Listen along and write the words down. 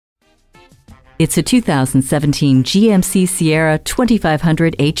It's a 2017 GMC Sierra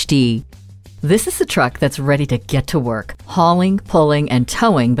 2500 HD. This is a truck that's ready to get to work, hauling, pulling, and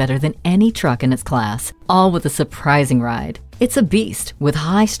towing better than any truck in its class, all with a surprising ride. It's a beast with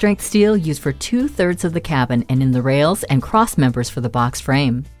high-strength steel used for 2/3 of the cabin and in the rails and cross members for the box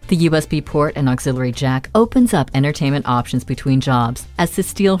frame. The USB port and auxiliary jack opens up entertainment options between jobs as the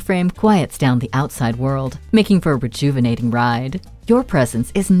steel frame quiets down the outside world, making for a rejuvenating ride. Your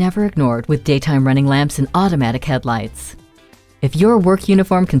presence is never ignored with daytime running lamps and automatic headlights. If your work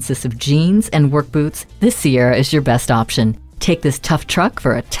uniform consists of jeans and work boots, this Sierra is your best option. Take this tough truck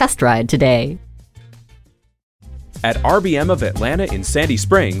for a test ride today. At RBM of Atlanta in Sandy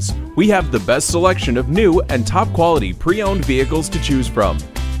Springs, we have the best selection of new and top quality pre-owned vehicles to choose from.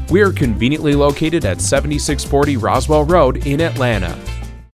 We are conveniently located at 7640 Roswell Road in Atlanta.